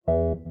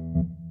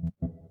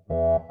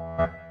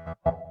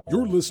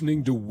You're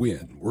listening to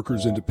WIN,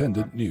 Workers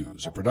Independent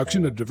News, a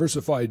production of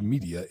Diversified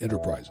Media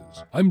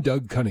Enterprises. I'm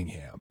Doug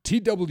Cunningham.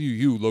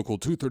 TWU Local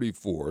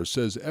 234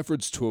 says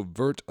efforts to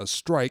avert a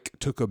strike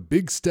took a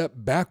big step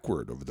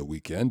backward over the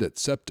weekend at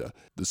SEPTA.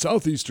 The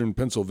Southeastern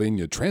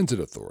Pennsylvania Transit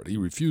Authority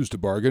refused to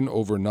bargain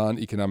over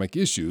non-economic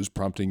issues,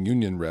 prompting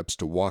union reps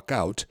to walk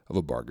out of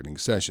a bargaining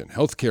session.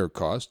 Healthcare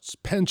costs,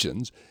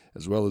 pensions,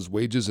 as well as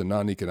wages and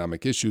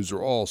non-economic issues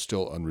are all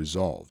still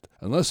unresolved.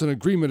 Unless an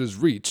agreement is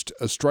reached,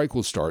 a strike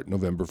will start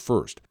November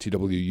 1st.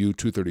 TWU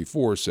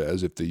 234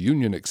 says if the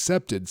union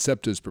accepted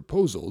SEPTA's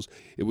proposals,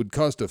 it would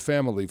cost a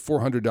family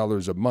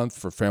 $400 a month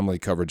for family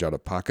coverage out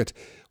of pocket,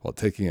 while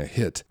taking a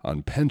hit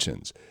on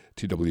pensions.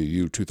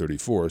 TWU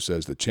 234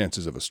 says the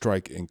chances of a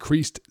strike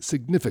increased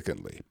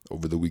significantly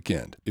over the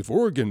weekend. If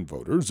Oregon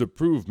voters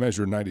approve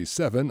Measure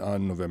 97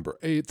 on November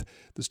 8th,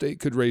 the state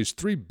could raise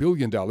 $3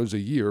 billion a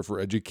year for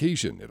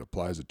education. It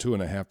applies a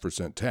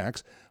 2.5%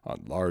 tax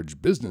on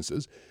large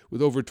businesses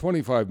with over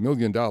 $25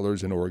 million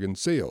in Oregon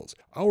sales.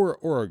 Our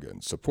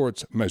Oregon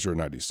supports Measure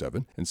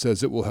 97 and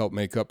says it will help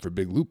make up for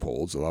big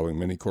loopholes, allowing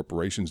many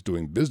corporations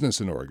doing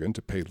business in Oregon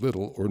to pay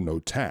little or no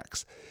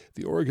tax.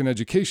 The Oregon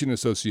Education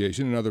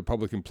Association and other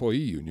public employee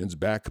unions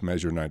back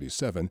Measure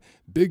 97.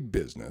 Big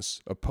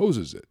business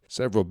opposes it.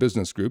 Several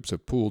business groups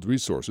have pooled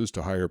resources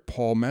to hire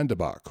Paul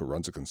Mandebach, who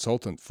runs a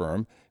consultant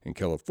firm in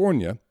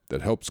California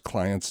that helps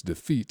clients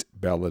defeat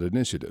ballot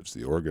initiatives.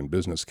 The Oregon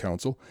Business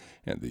Council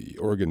and the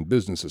Oregon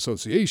Business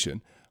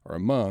Association are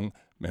among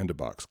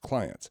Mandebach's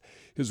clients.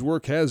 His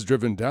work has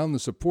driven down the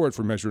support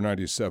for Measure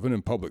 97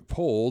 in public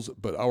polls,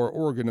 but Our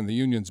Oregon and the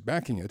unions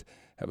backing it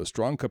have a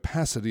strong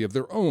capacity of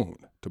their own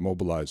to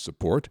mobilize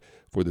support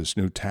for this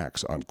new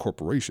tax on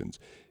corporations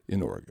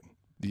in Oregon.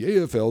 The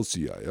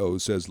AFL-CIO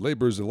says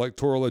Labor's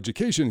electoral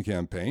education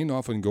campaign,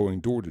 often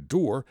going door to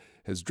door,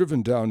 has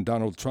driven down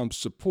Donald Trump's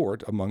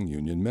support among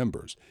union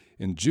members.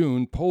 In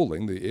June,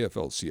 polling, the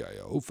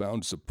AFL-CIO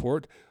found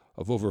support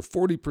of over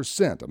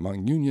 40%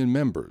 among union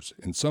members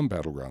in some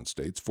battleground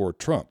states for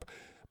Trump.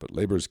 But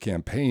Labor's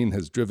campaign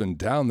has driven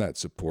down that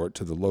support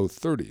to the low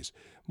 30s,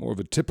 more of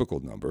a typical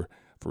number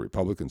for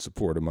Republican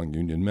support among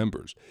union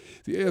members.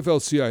 The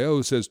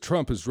AFL-CIO says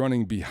Trump is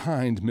running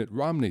behind Mitt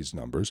Romney's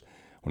numbers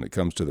when it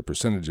comes to the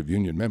percentage of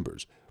union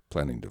members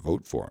planning to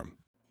vote for him.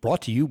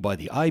 Brought to you by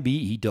the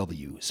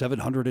IBEW,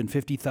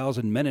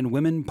 750,000 men and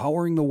women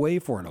powering the way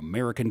for an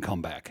American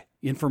comeback.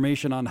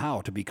 Information on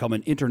how to become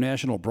an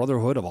International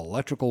Brotherhood of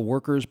Electrical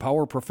Workers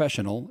Power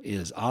Professional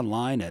is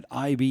online at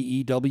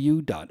ibew.org.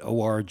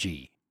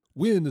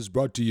 WIN is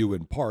brought to you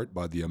in part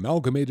by the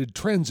Amalgamated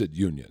Transit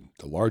Union,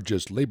 the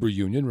largest labor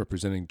union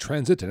representing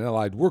transit and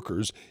allied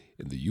workers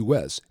in the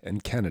U.S.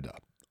 and Canada.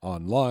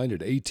 Online at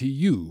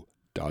atu.org.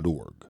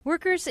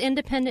 Workers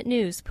Independent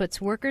News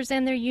puts workers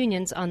and their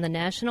unions on the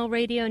national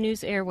radio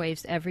news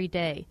airwaves every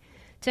day.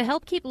 To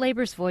help keep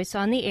labor's voice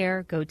on the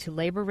air, go to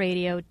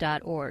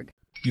laborradio.org.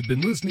 You've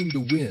been listening to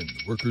WIN,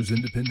 Workers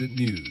Independent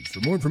News. For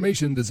more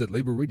information, visit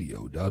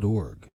laborradio.org.